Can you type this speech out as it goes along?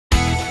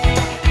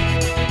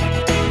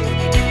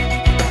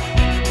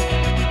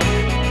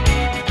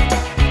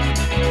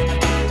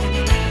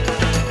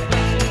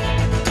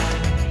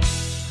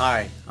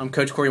I'm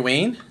Coach Corey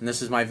Wayne, and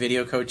this is my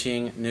video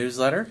coaching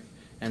newsletter.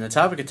 And the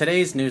topic of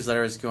today's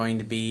newsletter is going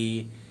to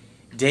be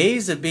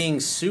days of being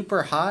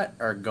super hot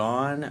are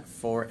gone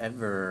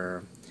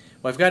forever.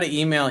 Well, I've got an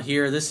email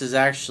here. This is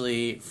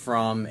actually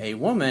from a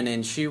woman,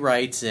 and she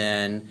writes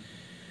in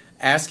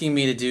asking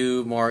me to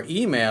do more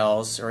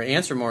emails or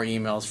answer more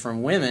emails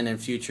from women in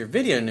future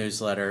video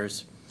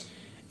newsletters.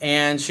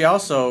 And she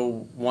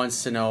also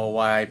wants to know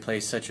why I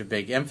place such a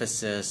big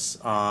emphasis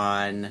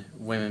on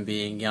women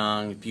being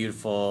young,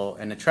 beautiful,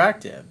 and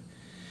attractive.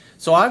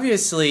 So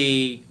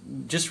obviously,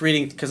 just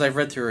reading, because I've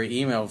read through her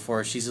email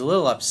before, she's a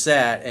little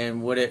upset.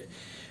 And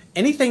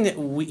anything that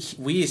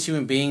we as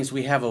human beings,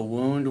 we have a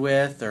wound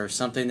with or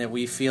something that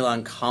we feel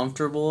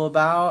uncomfortable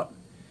about,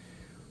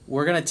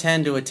 we're going to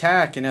tend to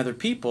attack in other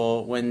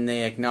people when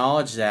they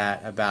acknowledge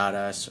that about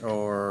us.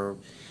 Or,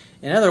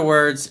 in other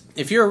words,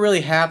 if you're a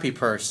really happy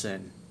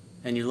person,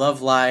 and you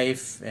love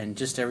life and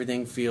just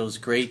everything feels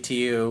great to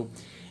you,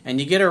 and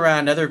you get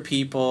around other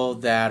people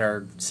that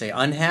are, say,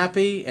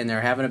 unhappy and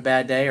they're having a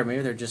bad day, or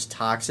maybe they're just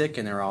toxic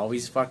and they're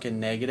always fucking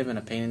negative and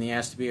a pain in the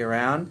ass to be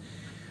around,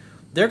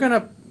 they're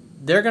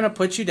gonna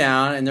put you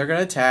down and they're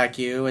gonna attack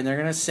you and they're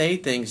gonna say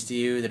things to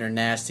you that are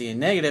nasty and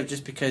negative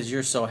just because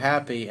you're so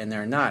happy and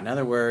they're not. In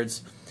other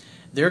words,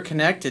 they're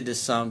connected to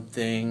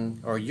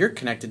something, or you're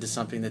connected to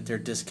something that they're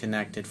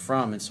disconnected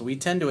from. And so we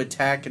tend to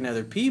attack in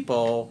other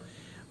people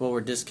what we're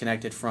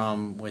disconnected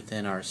from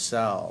within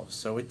ourselves.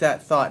 So with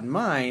that thought in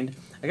mind,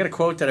 I got a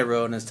quote that I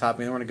wrote in this topic,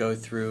 and I want to go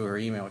through her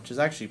email, which is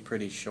actually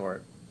pretty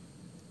short.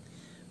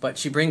 But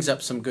she brings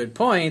up some good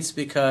points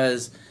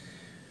because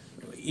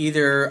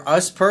either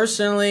us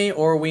personally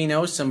or we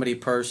know somebody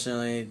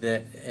personally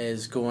that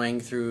is going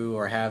through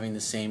or having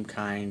the same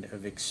kind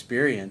of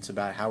experience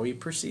about how we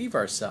perceive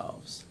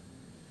ourselves.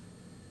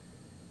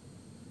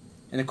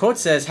 And the quote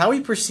says, "How we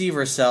perceive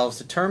ourselves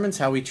determines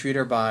how we treat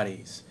our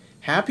bodies.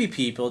 Happy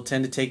people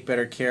tend to take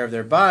better care of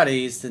their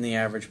bodies than the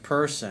average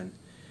person.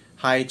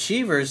 High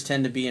achievers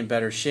tend to be in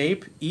better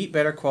shape, eat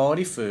better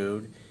quality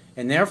food,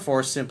 and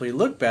therefore simply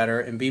look better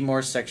and be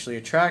more sexually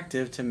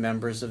attractive to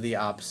members of the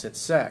opposite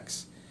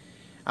sex.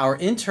 Our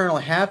internal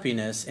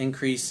happiness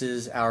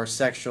increases our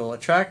sexual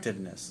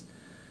attractiveness.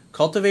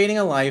 Cultivating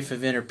a life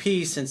of inner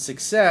peace and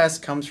success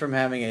comes from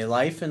having a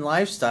life and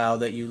lifestyle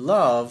that you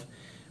love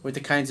with the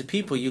kinds of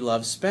people you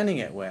love spending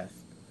it with.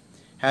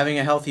 Having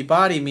a healthy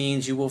body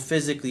means you will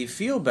physically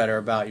feel better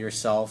about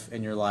yourself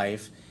and your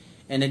life,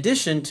 in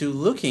addition to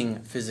looking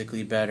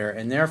physically better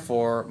and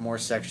therefore more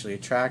sexually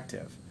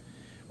attractive.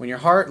 When your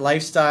heart,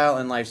 lifestyle,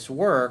 and life's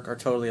work are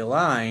totally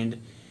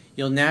aligned,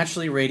 you'll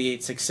naturally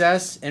radiate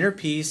success, inner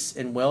peace,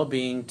 and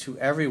well-being to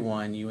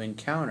everyone you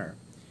encounter.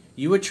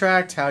 You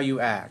attract how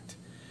you act.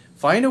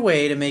 Find a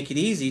way to make it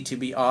easy to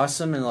be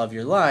awesome and love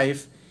your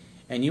life,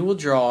 and you will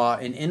draw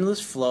an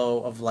endless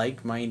flow of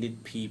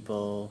like-minded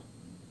people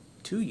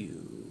to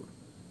you."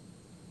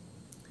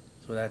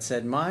 So with that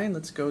said in mind,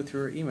 let's go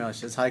through her email. She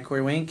says, "Hi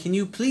Corey Wayne, can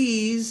you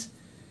please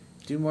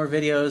do more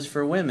videos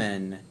for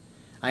women?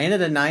 I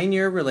ended a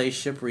 9-year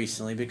relationship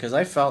recently because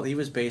I felt he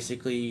was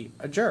basically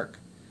a jerk."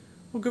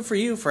 Well, good for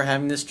you for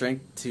having the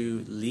strength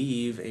to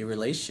leave a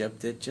relationship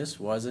that just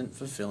wasn't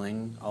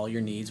fulfilling all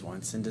your needs,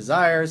 wants, and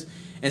desires,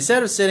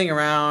 instead of sitting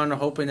around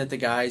hoping that the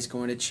guy's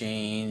going to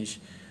change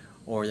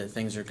or that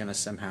things are going to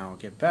somehow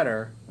get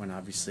better, when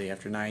obviously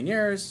after 9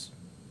 years,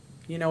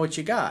 you know what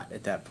you got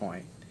at that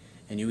point.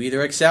 And you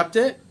either accept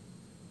it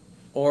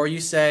or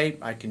you say,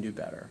 I can do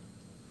better.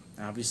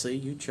 Obviously,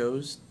 you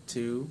chose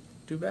to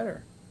do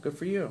better. Good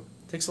for you.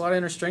 It takes a lot of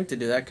inner strength to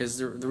do that, because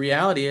the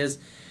reality is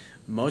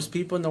most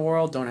people in the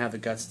world don't have the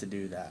guts to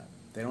do that.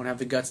 They don't have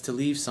the guts to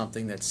leave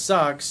something that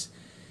sucks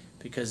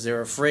because they're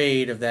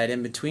afraid of that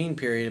in-between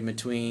period in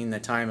between the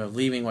time of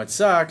leaving what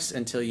sucks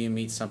until you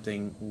meet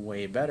something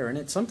way better. And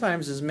it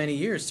sometimes is many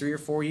years, 3 or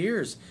 4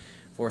 years,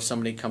 before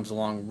somebody comes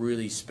along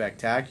really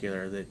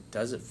spectacular that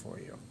does it for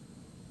you.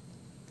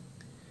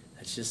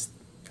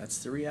 That's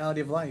the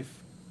reality of life.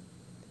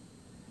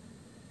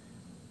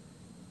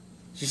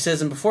 She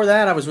says, "And before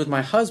that, I was with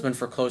my husband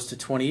for close to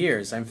 20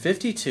 years. I'm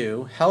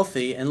 52,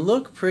 healthy, and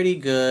look pretty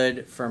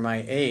good for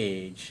my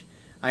age.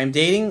 I'm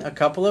dating a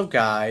couple of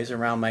guys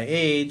around my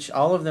age,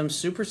 all of them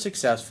super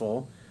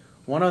successful.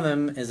 One of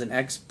them is an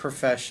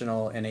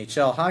ex-professional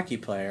NHL hockey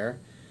player,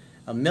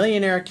 a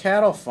millionaire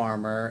cattle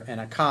farmer,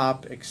 and a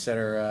cop,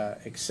 etc.,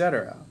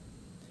 etc.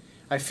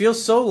 I feel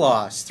so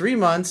lost. 3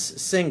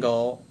 months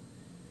single."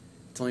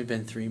 It's only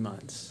been 3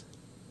 months.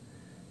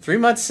 3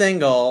 months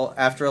single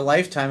after a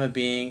lifetime of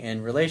being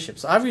in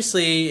relationships.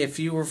 Obviously, if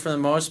you were, for the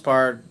most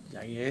part,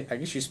 I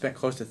guess you spent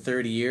close to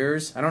 30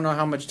 years. I don't know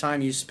how much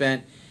time you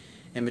spent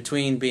in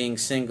between being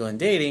single and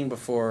dating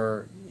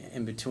before,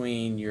 in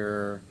between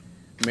your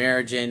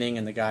marriage ending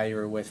and the guy you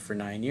were with for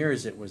 9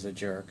 years, it was a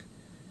jerk.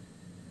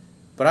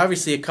 But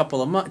obviously a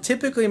couple of months.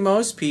 Typically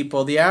most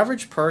people, the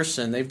average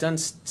person, they've done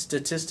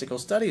statistical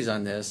studies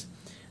on this,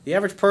 the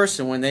average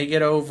person, when they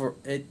get over,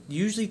 it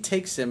usually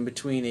takes them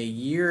between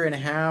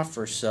 1.5 years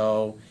or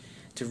so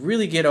to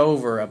really get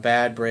over a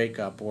bad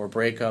breakup, or a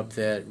breakup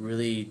that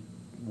really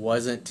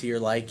wasn't to your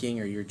liking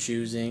or your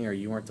choosing, or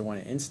you weren't the one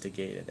that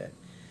instigated it.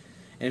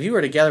 And if you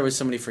were together with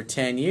somebody for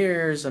 10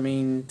 years, I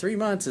mean, 3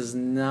 months is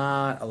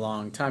not a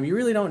long time. You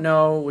really don't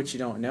know what you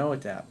don't know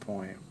at that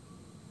point.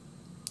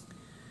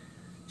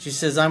 She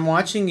says, I'm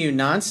watching you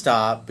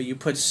nonstop, but you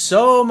put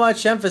so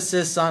much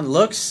emphasis on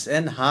looks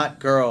and hot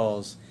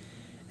girls.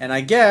 And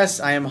I guess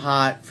I am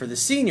hot for the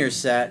senior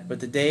set,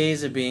 but the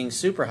days of being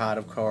super hot,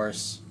 of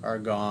course, are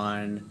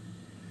gone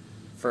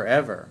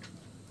forever.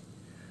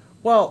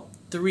 Well,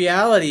 the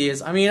reality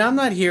is, I mean, I'm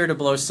not here to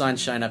blow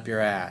sunshine up your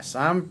ass.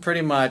 I'm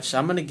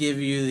going to give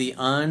you the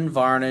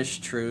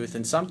unvarnished truth,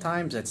 and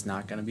sometimes it's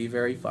not going to be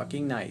very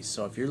fucking nice.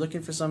 So if you're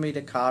looking for somebody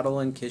to coddle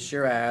and kiss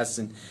your ass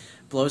and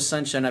blow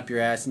sunshine up your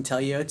ass and tell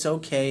you it's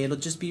okay, it'll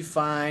just be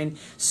fine,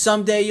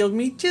 someday you'll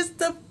meet just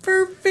the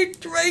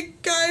perfect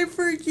right guy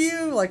for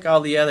you, like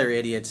all the other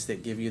idiots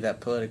that give you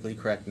that politically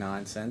correct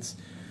nonsense.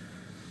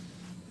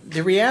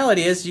 The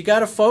reality is you got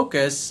to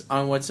focus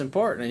on what's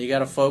important, and you got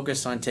to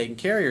focus on taking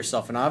care of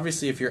yourself. And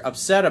obviously if you're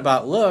upset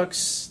about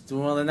looks,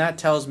 well, then that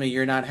tells me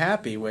you're not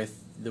happy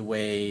with the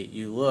way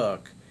you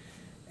look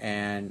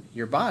and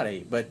your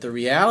body. But the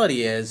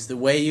reality is the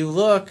way you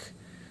look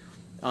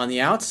on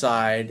the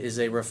outside is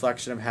a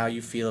reflection of how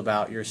you feel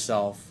about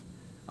yourself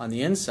on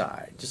the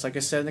inside. Just like I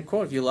said in the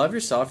quote, if you love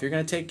yourself, you're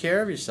going to take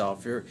care of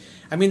yourself.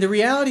 I mean, the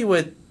reality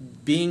with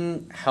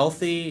being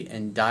healthy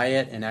and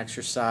diet and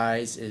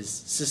exercise is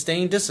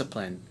sustained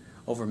discipline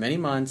over many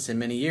months and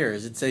many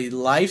years. It's a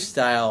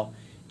lifestyle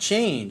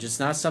change. It's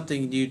not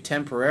something you do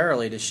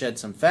temporarily to shed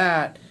some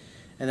fat,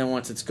 and then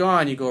once it's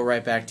gone, you go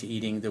right back to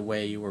eating the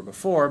way you were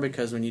before,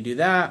 because when you do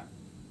that,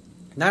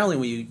 not only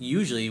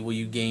will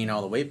you gain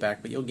all the weight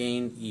back, but you'll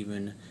gain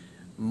even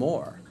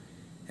more.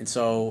 And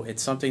so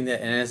it's something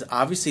that, and as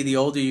obviously the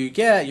older you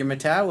get, your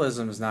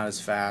metabolism is not as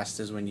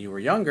fast as when you were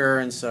younger,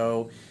 and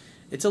so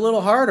it's a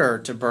little harder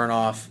to burn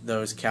off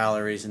those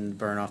calories and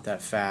burn off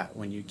that fat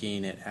when you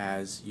gain it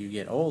as you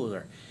get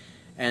older.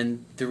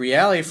 And the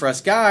reality for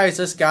us guys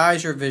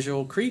are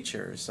visual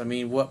creatures. I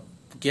mean, what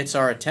gets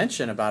our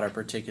attention about a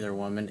particular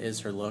woman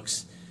is her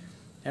looks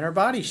and her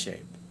body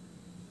shape.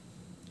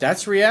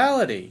 That's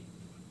reality.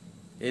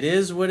 It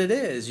is what it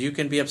is. You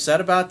can be upset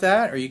about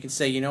that, or you can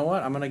say, you know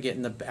what, I'm going to get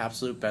in the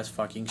absolute best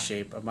fucking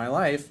shape of my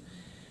life,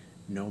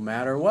 no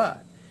matter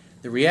what.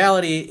 The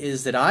reality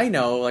is that I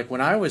know, like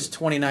when I was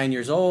 29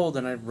 years old,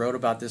 and I wrote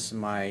about this in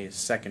my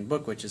second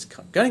book, which is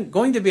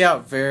going to be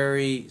out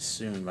very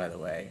soon, by the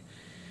way.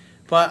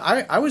 But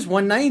I was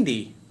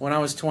 190 when I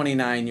was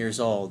 29 years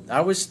old. I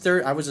was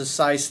a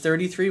size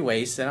 33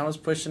 waist, and I was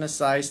pushing a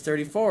size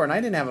 34, and I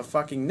didn't have a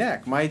fucking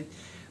neck.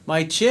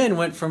 My chin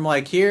went from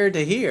like here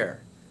to here.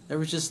 There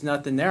was just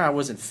nothing there. I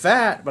wasn't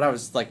fat, but I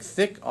was like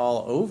thick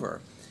all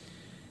over.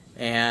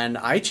 And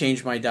I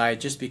changed my diet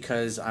just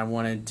because I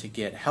wanted to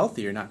get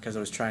healthier, not because I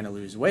was trying to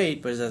lose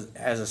weight, but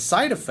as a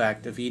side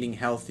effect of eating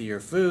healthier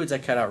foods. I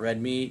cut out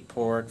red meat,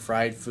 pork,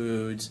 fried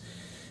foods,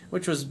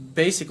 which was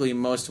basically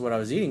most of what I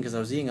was eating, because I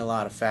was eating a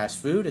lot of fast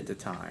food at the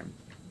time.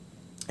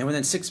 And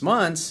within 6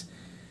 months,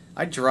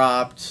 I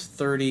dropped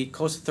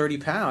close to 30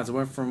 pounds. I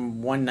went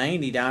from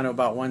 190 down to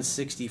about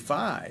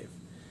 165.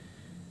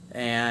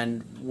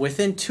 And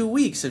within 2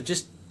 weeks of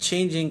just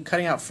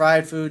cutting out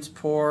fried foods,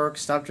 pork,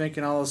 stopped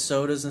drinking all those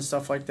sodas and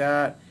stuff like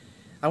that,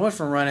 I went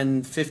from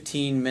running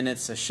 15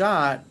 minutes a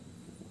shot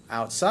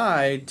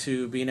outside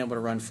to being able to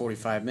run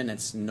 45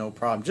 minutes, no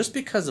problem, just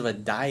because of a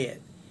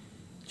diet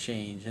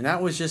change. And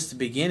that was just the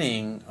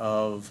beginning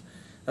of,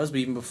 that was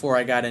even before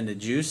I got into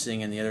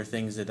juicing and the other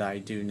things that I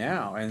do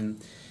now. And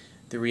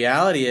the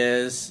reality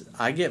is,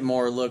 I get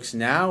more looks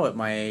now at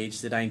my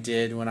age than I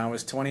did when I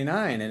was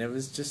 29, and it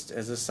was just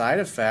as a side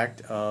effect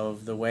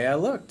of the way I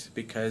looked,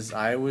 because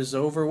I was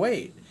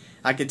overweight.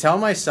 I could tell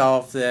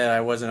myself that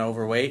I wasn't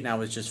overweight and I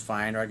was just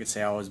fine, or I could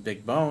say I was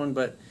big boned,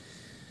 but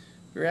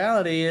the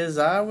reality is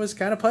I was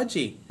kind of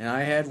pudgy, and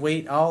I had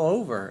weight all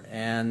over.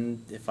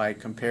 And if I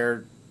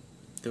compared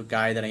the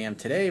guy that I am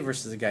today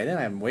versus the guy then,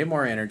 I have way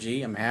more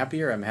energy, I'm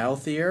happier, I'm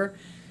healthier,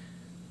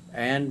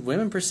 and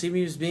women perceive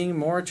me as being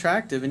more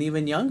attractive and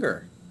even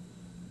younger.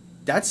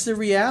 That's the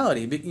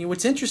reality. But, you know,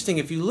 what's interesting,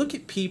 if you look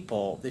at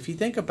people, if you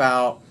think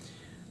about,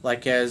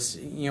 like, as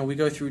you know, we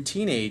go through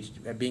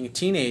being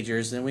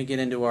teenagers, then we get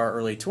into our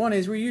early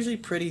 20s, we're usually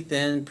pretty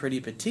thin,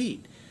 pretty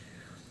petite.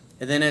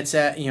 And then it's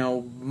at, you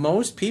know,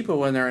 most people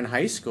when they're in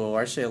high school,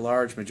 or actually a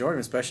large majority,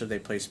 especially if they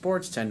play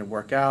sports, tend to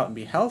work out and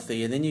be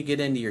healthy. And then you get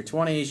into your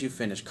 20s, you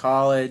finish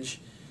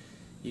college,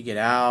 you get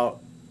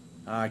out,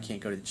 I can't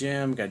go to the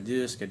gym, got to do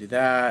this, got to do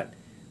that.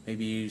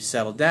 Maybe you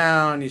settle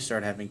down, you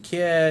start having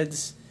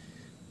kids.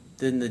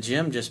 Then the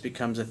gym just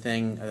becomes a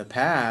thing of the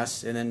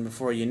past. And then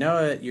before you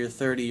know it, you're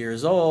 30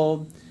 years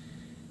old.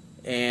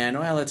 And,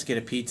 well, let's get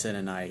a pizza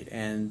tonight.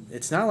 And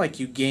it's not like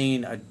you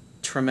gain a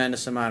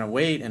tremendous amount of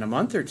weight in a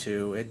month or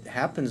two. It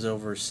happens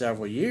over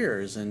several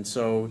years. And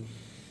so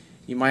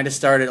you might have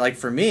started, like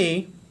for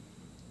me,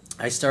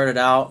 I started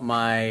out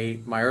my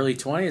early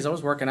 20s. I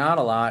was working out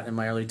a lot in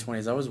my early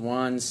 20s. I was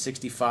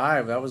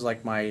 165. That was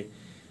like my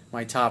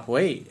top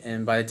weight.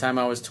 And by the time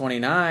I was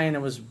 29,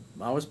 I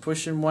I was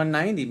pushing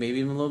 190, maybe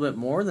even a little bit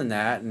more than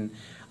that, and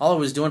all I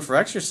was doing for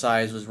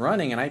exercise was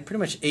running, and I pretty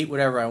much ate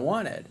whatever I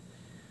wanted.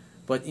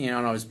 But, you know,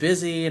 and I was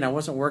busy, and I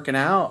wasn't working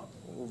out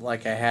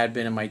like I had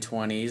been in my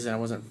 20s, and I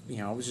wasn't, you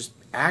know, I was just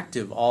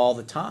active all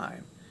the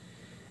time.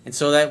 And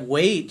so that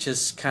weight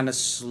just kind of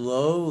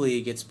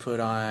slowly gets put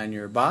on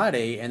your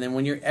body, and then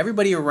when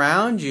everybody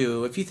around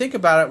you, if you think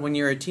about it, when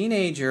you're a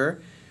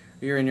teenager,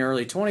 you're in your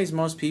early 20s,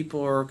 most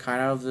people are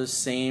kind of the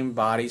same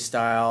body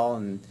style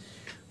and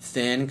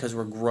thin because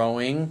we're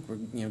growing, we're,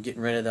 you know,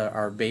 getting rid of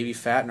our baby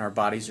fat and our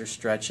bodies are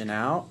stretching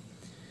out.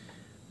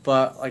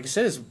 But like I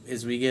said,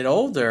 as we get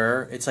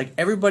older, it's like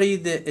everybody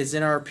that is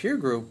in our peer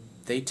group,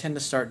 they tend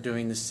to start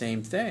doing the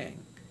same thing.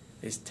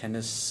 They tend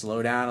to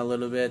slow down a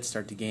little bit,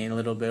 start to gain a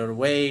little bit of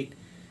weight,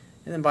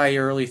 and then by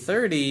your early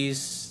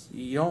 30s,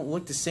 you don't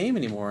look the same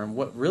anymore. And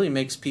what really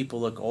makes people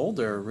look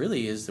older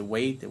really is the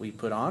weight that we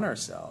put on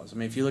ourselves. I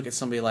mean, if you look at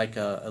somebody like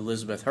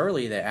Elizabeth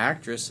Hurley, the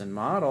actress and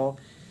model,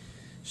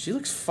 she's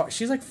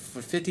like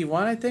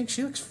 51, I think.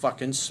 She looks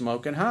fucking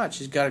smoking hot.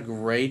 She's got a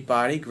great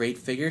body, great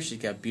figure.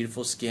 She's got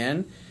beautiful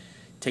skin,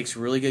 takes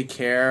really good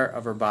care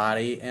of her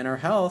body and her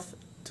health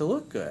to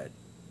look good.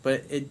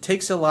 But it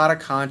takes a lot of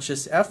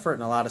conscious effort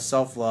and a lot of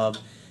self-love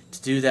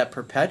to do that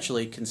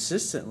perpetually,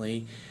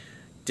 consistently,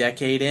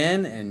 decade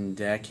in and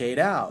decade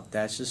out.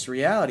 That's just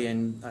reality.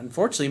 And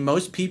unfortunately,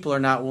 most people are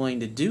not willing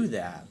to do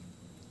that.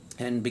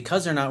 And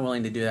because they're not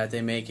willing to do that,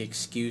 they make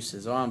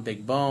excuses. Oh, I'm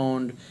big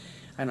boned.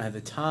 I don't have the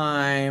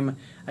time.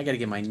 I got to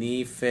get my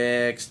knee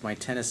fixed. My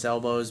tennis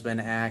elbow's been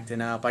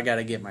acting up. I got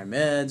to get my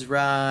meds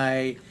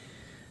right.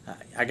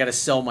 I got to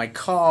sell my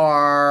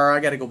car. I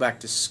got to go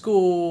back to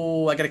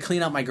school. I got to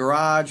clean out my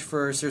garage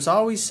first. There's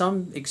always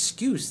some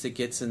excuse that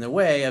gets in the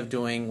way of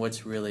doing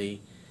what's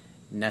really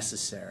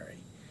necessary.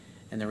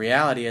 And the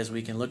reality is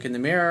we can look in the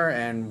mirror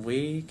and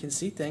we can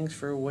see things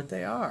for what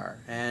they are.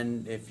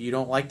 And if you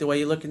don't like the way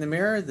you look in the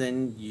mirror,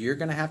 then you're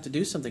going to have to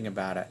do something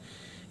about it.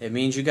 It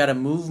means you got to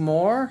move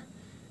more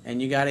and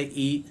you got to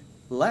eat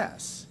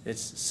less.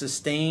 It's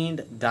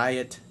sustained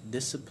diet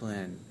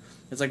discipline.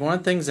 It's like one of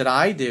the things that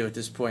I do at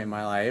this point in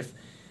my life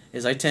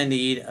is I tend to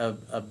eat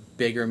a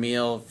bigger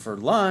meal for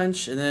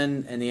lunch, and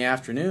then in the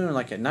afternoon,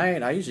 like at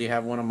night, I usually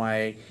have one of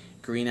my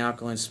green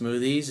alkaline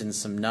smoothies and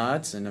some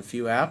nuts and a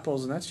few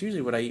apples, and that's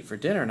usually what I eat for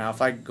dinner. Now,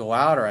 if I go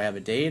out or I have a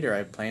date or I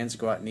have plans to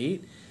go out and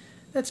eat,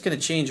 that's going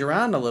to change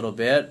around a little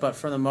bit, but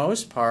for the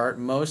most part,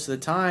 most of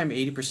the time,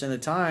 80% of the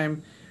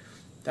time,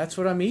 that's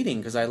what I'm eating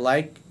because I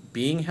like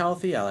being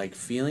healthy, I like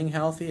feeling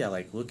healthy, I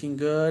like looking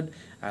good,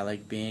 I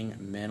like being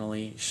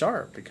mentally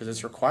sharp because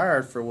it's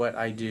required for what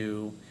I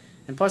do.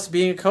 And plus,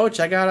 being a coach,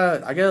 I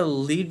gotta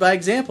lead by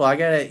example. I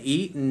gotta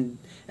eat and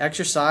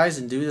exercise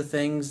and do the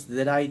things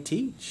that I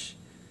teach.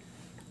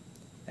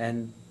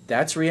 And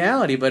that's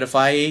reality. But if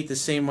I ate the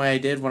same way I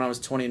did when I was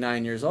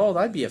 29 years old,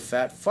 I'd be a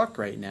fat fuck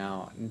right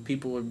now. And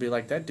people would be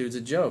like, that dude's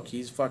a joke.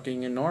 He's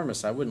fucking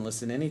enormous. I wouldn't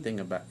listen to anything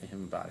about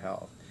him about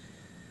health.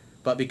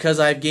 But because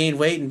I've gained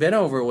weight and been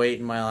overweight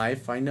in my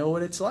life, I know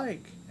what it's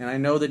like. And I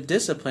know the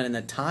discipline and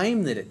the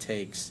time that it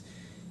takes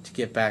to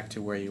get back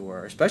to where you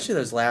were. Especially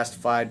those last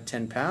 5 to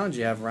 10 pounds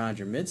you have around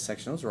your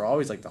midsection. Those are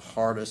always like the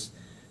hardest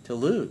to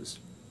lose.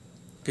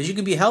 Because you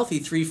can be healthy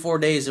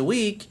 3-4 days a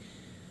week,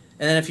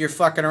 and then if you're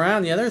fucking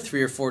around the other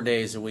 3 or 4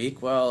 days a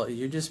week, well,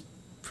 you just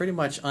pretty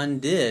much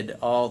undid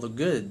all the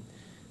good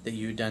that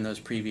you'd done those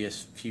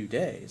previous few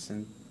days.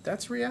 And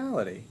that's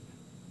reality.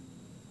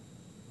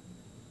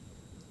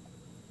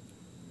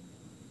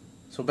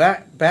 So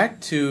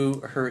back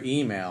to her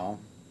email.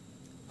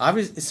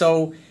 Obviously,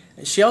 so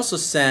she also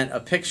sent a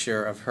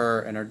picture of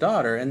her and her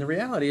daughter, and the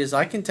reality is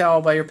I can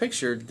tell by your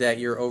picture that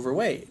you're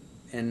overweight.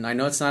 And I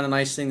know it's not a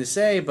nice thing to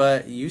say,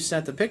 but you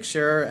sent the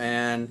picture,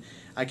 and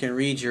I can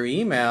read your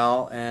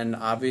email, and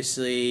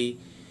obviously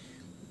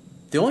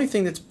the only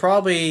thing that's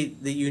probably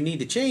that you need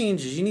to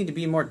change is you need to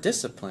be more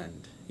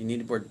disciplined. You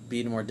need to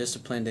be more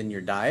disciplined in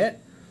your diet,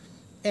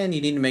 and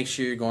you need to make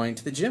sure you're going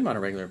to the gym on a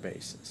regular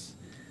basis.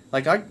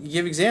 Like, I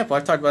give example,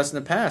 I've talked about this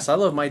in the past. I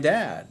love my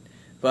dad,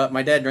 but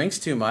my dad drinks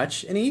too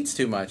much and he eats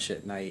too much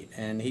at night.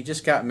 And he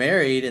just got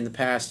married in the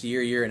past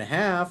year and a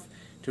half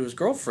to his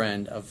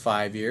girlfriend of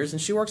 5 years,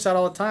 and she works out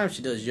all the time.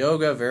 She does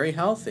yoga, very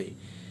healthy.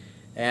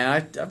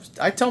 And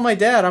I tell my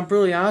dad, I'm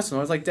brutally honest with him.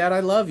 I was like, Dad,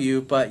 I love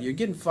you, but you're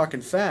getting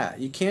fucking fat.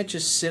 You can't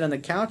just sit on the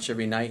couch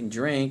every night and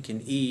drink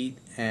and eat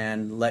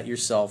and let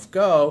yourself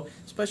go,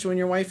 especially when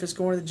your wife is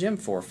going to the gym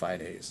 4 or 5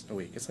 days a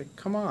week. It's like,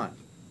 come on.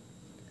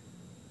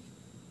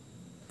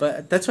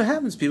 But that's what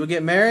happens. People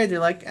get married, they're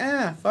like,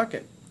 fuck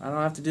it. I don't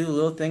have to do the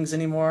little things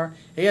anymore.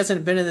 He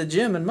hasn't been in the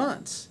gym in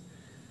months.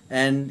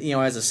 And, you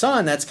know, as a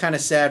son, that's kind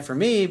of sad for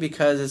me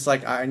because it's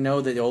like I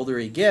know that the older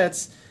he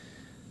gets,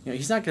 you know,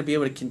 he's not going to be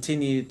able to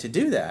continue to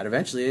do that.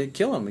 Eventually, it'd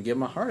kill him and give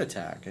him a heart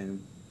attack.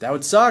 And that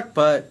would suck,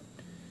 but,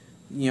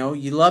 you know,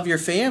 you love your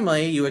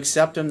family, you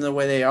accept them the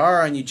way they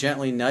are, and you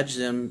gently nudge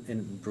them in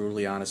a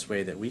brutally honest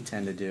way that we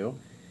tend to do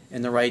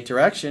in the right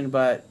direction.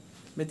 But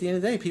at the end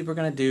of the day, people are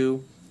going to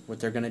do what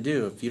they're going to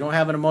do. If you don't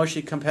have an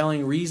emotionally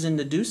compelling reason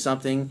to do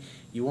something,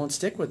 you won't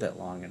stick with it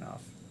long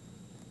enough.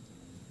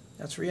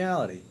 That's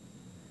reality.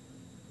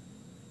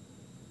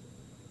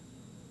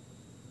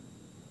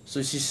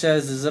 So she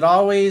says, is it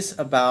always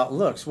about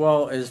looks?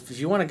 Well, if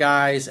you want a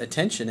guy's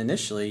attention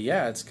initially,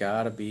 yeah, it's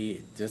got to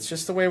be, it's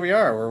just the way we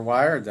are. We're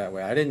wired that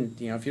way. I didn't,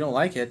 if you don't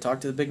like it, talk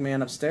to the big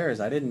man upstairs.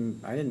 I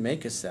didn't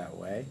make us that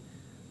way.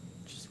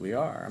 Just we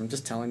are. I'm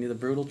just telling you the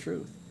brutal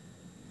truth.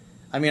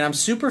 I mean, I'm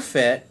super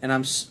fit and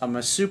I'm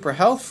a super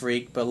health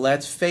freak, but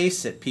let's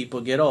face it,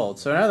 people get old.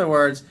 So in other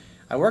words,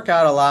 I work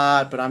out a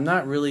lot, but I'm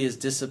not really as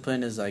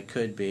disciplined as I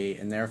could be,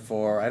 and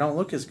therefore I don't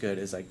look as good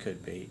as I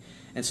could be.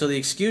 And so the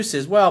excuse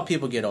is, well,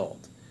 people get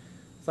old.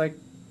 It's like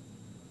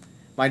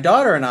my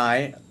daughter and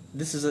I,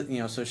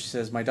 so she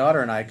says, my daughter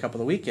and I a couple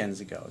of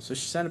weekends ago. So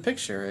she sent a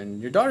picture, and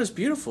your daughter's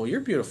beautiful, you're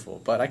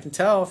beautiful, but I can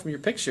tell from your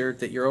picture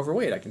that you're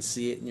overweight. I can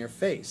see it in your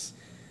face.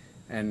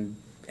 And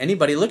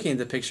anybody looking at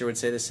the picture would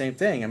say the same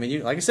thing. I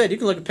mean, like I said, you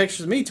can look at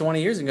pictures of me 20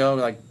 years ago,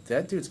 like,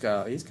 that dude's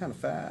he's kind of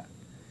fat.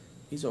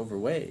 He's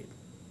overweight.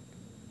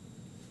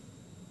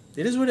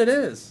 It is what it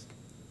is.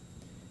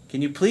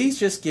 Can you please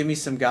just give me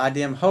some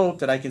goddamn hope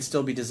that I can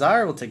still be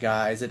desirable to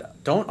guys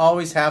that don't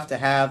always have to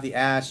have the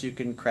ass you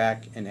can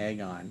crack an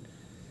egg on?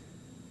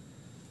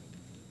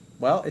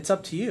 Well, it's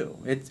up to you.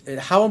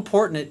 How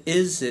important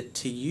is it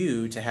to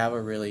you to have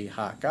a really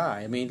hot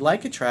guy? I mean,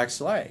 like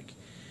attracts like.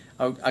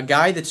 A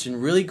guy that's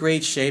in really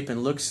great shape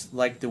and looks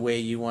like the way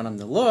you want him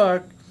to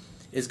look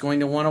is going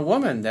to want a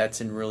woman that's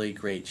in really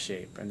great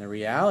shape. And the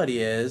reality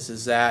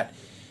is that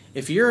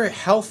if you're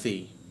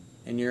healthy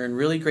and you're in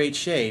really great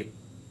shape,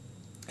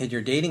 and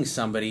you're dating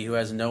somebody who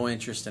has no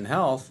interest in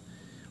health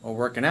or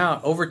working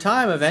out, over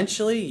time,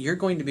 eventually, you're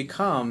going to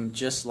become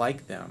just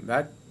like them.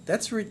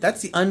 That's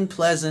the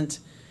unpleasant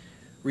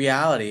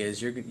reality,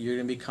 is you're going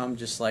to become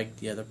just like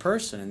the other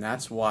person. And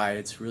that's why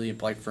it's really,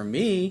 like for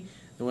me,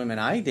 the women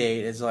I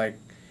date, is like,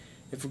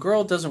 if a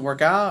girl doesn't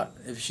work out,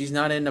 if she's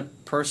not into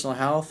personal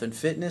health and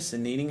fitness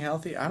and eating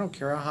healthy, I don't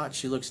care how hot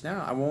she looks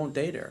now. I won't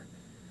date her.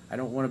 I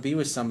don't want to be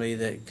with somebody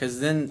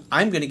because then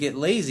I'm going to get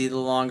lazy the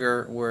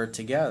longer we're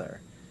together.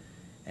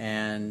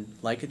 And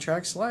like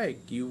attracts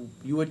like. You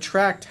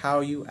attract how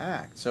you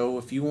act. So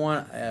if you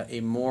want a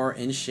more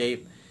in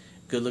shape,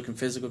 good looking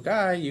physical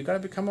guy, you got to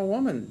become a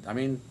woman. I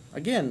mean,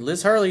 again,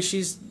 Liz Hurley,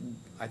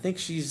 I think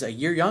she's a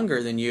year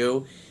younger than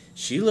you.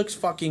 She looks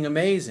fucking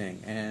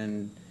amazing,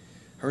 and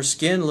her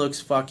skin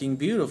looks fucking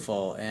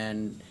beautiful.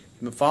 And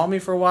you've been following me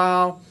for a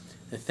while.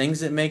 The things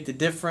that make the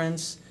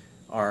difference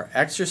are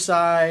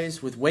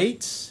exercise with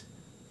weights,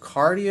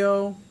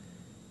 cardio,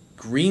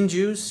 green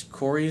juice,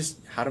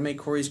 how to make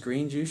Corey's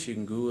green juice. You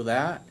can Google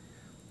that.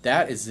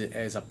 That is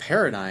a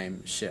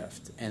paradigm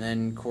shift. And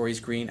then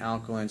Corey's green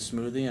alkaline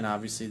smoothie, and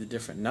obviously the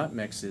different nut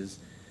mixes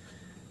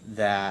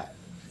that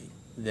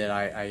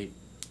I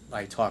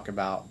talk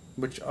about,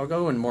 which I'll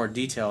go in more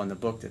detail in the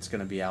book that's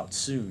going to be out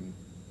soon.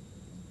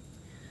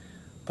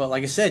 But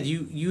like I said,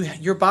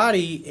 your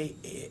body,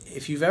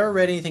 if you've ever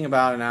read anything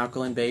about an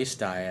alkaline-based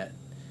diet,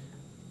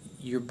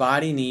 your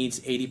body needs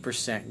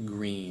 80%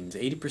 greens.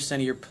 80%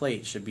 of your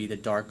plate should be the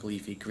dark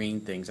leafy green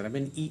things. And I've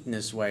been eating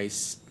this way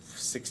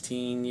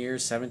 16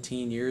 years,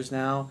 17 years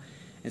now.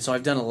 And so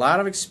I've done a lot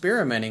of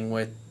experimenting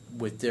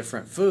with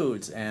different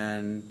foods.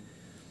 And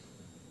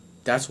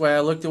that's why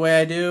I look the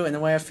way I do and the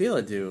way I feel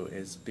I do,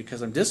 is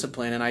because I'm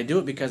disciplined, and I do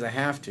it because I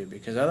have to.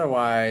 Because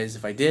otherwise,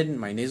 if I didn't,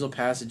 my nasal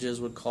passages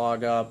would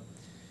clog up.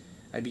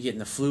 I'd be getting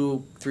the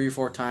flu 3 or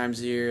 4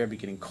 times a year. I'd be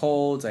getting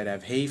colds. I'd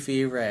have hay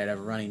fever. I'd have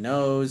a runny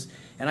nose.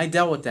 And I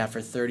dealt with that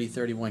for 30,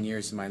 31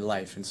 years of my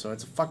life. And so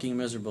it's a fucking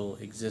miserable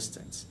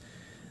existence.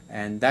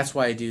 And that's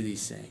why I do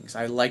these things.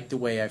 I like the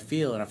way I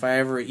feel. And if I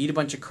ever eat a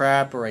bunch of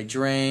crap, or I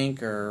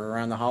drink, or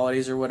around the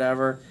holidays or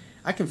whatever,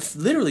 I can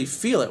literally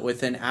feel it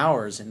within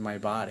hours in my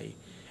body.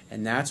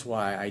 And that's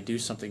why I do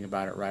something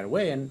about it right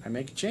away. And I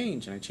make a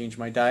change. And I change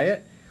my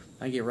diet.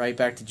 I get right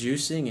back to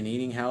juicing and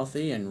eating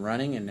healthy and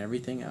running and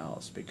everything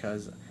else,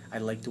 because I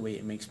like the way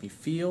it makes me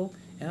feel,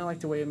 and I like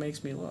the way it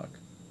makes me look.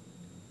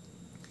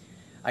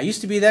 I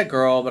used to be that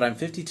girl, but I'm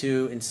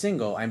 52 and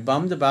single. I'm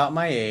bummed about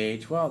my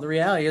age. Well, the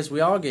reality is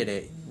we all get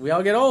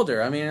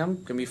older. I mean, I'm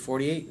going to be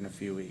 48 in a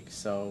few weeks,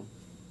 so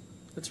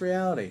that's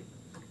reality.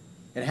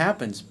 It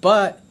happens,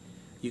 but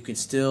you can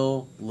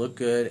still look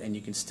good, and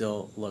you can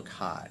still look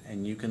hot,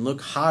 and you can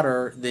look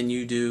hotter than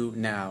you do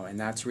now, and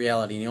that's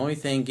reality. And the only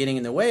thing getting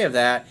in the way of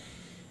that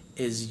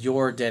is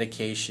your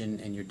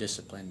dedication and your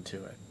discipline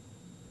to it.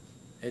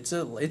 It's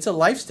a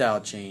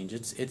lifestyle change.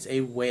 It's a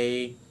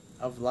way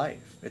of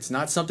life. It's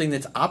not something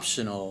that's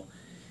optional.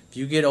 If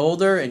you get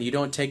older and you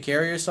don't take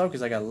care of yourself,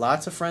 because I got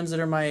lots of friends that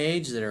are my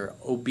age that are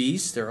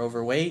obese, they're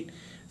overweight,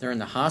 they're in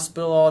the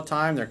hospital all the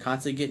time, they're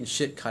constantly getting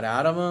shit cut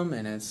out of them,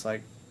 and it's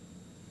like,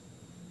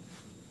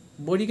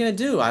 what are you going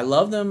to do? I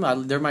love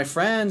them. They're my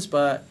friends,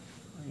 but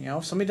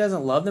if somebody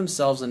doesn't love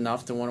themselves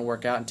enough to want to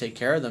work out and take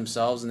care of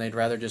themselves, and they'd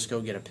rather just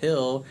go get a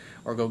pill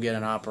or go get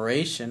an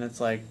operation,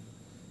 it's like,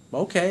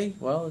 okay,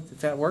 well,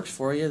 if that works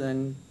for you,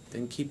 then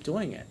keep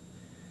doing it.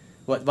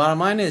 But bottom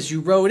line is,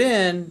 you wrote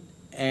in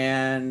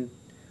and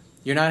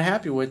you're not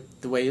happy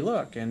with the way you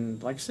look.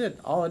 And like I said,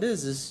 all it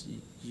is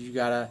you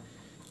gotta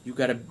You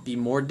got to be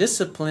more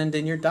disciplined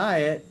in your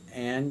diet,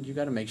 and you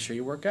got to make sure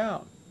you work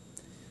out.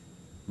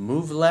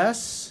 Move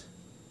less,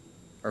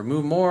 or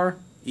move more,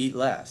 eat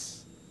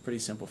less. Pretty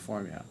simple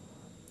formula.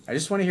 I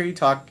just want to hear you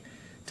talk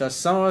to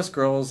some of us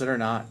girls that are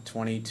not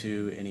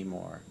 22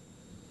 anymore.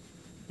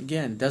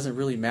 Again, it doesn't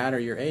really matter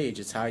your age.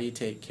 It's how you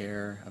take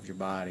care of your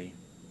body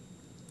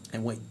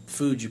and what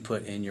food you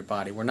put in your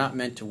body. We're not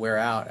meant to wear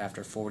out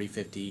after 40,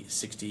 50,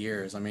 60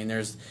 years. I mean,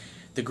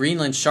 the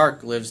Greenland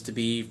shark lives to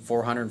be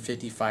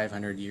 450,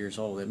 500 years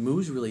old. It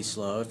moves really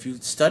slow. If you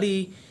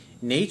study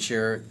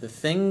nature,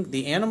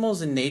 the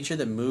animals in nature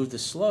that move the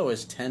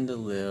slowest tend to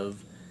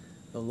live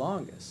the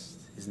longest.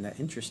 Isn't that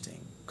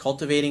interesting?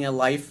 Cultivating a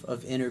life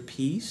of inner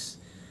peace,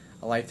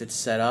 a life that's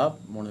set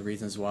up. One of the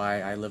reasons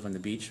why I live on the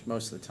beach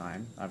most of the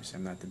time. Obviously,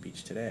 I'm not at the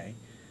beach today.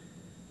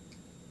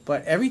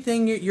 But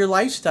everything, your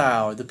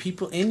lifestyle, the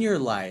people in your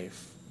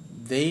life,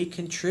 they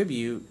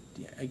contribute.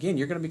 Again,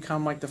 you're going to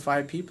become like the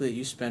 5 people that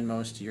you spend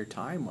most of your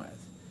time with.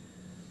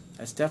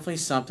 That's definitely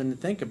something to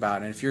think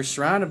about. And if you're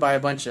surrounded by a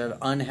bunch of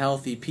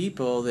unhealthy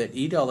people that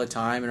eat all the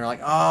time and are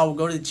like, oh, we'll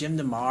go to the gym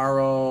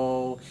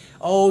tomorrow.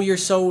 Oh, you're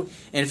so...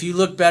 And if you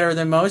look better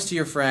than most of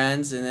your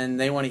friends and then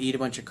they want to eat a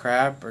bunch of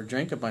crap or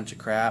drink a bunch of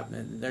crap,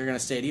 and they're going to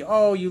say to you,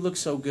 oh, you look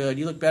so good.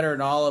 You look better than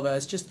all of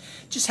us.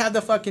 Just have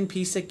the fucking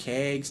piece of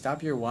cake.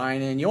 Stop your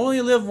whining. You only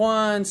live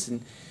once.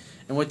 And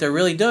what they're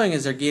really doing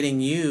is they're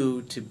getting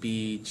you to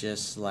be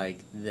just like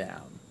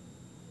them.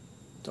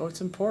 So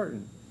it's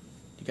important.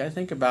 You got to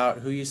think about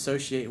who you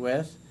associate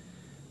with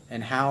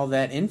and how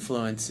that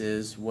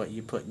influences what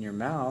you put in your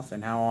mouth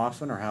and how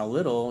often or how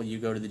little you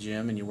go to the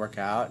gym and you work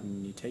out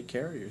and you take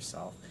care of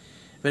yourself.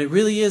 But it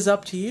really is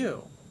up to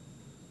you.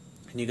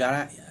 And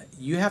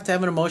you have to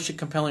have an emotionally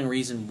compelling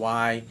reason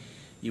why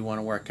you want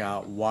to work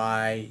out,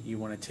 why you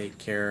want to take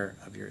care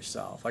of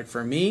yourself. Like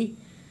for me,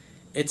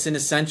 it's an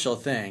essential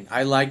thing.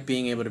 I like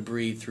being able to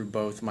breathe through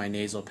both my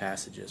nasal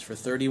passages. For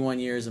 31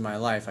 years of my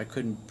life, I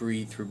couldn't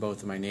breathe through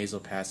both of my nasal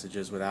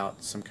passages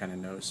without some kind of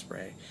nose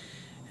spray.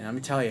 And let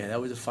me tell you, that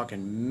was a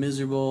fucking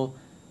miserable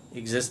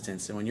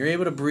existence. And when you're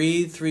able to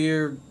breathe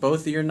through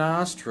both of your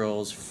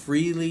nostrils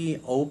freely,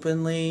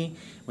 openly,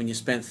 when you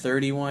spent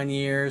 31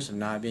 years of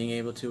not being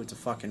able to, it's a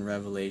fucking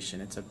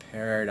revelation. It's a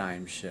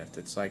paradigm shift.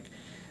 It's like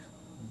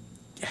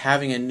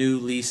having a new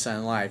lease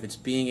on life. It's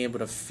being able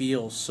to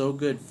feel so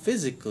good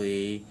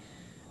physically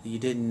that you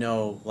didn't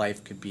know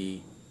life could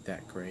be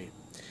that great.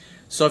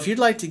 So if you'd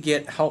like to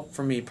get help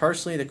from me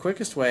personally, the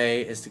quickest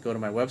way is to go to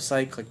my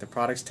website, click the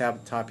products tab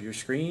at the top of your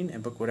screen,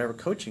 and book whatever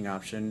coaching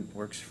option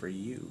works for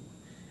you.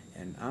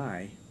 And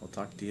I will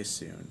talk to you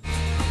soon.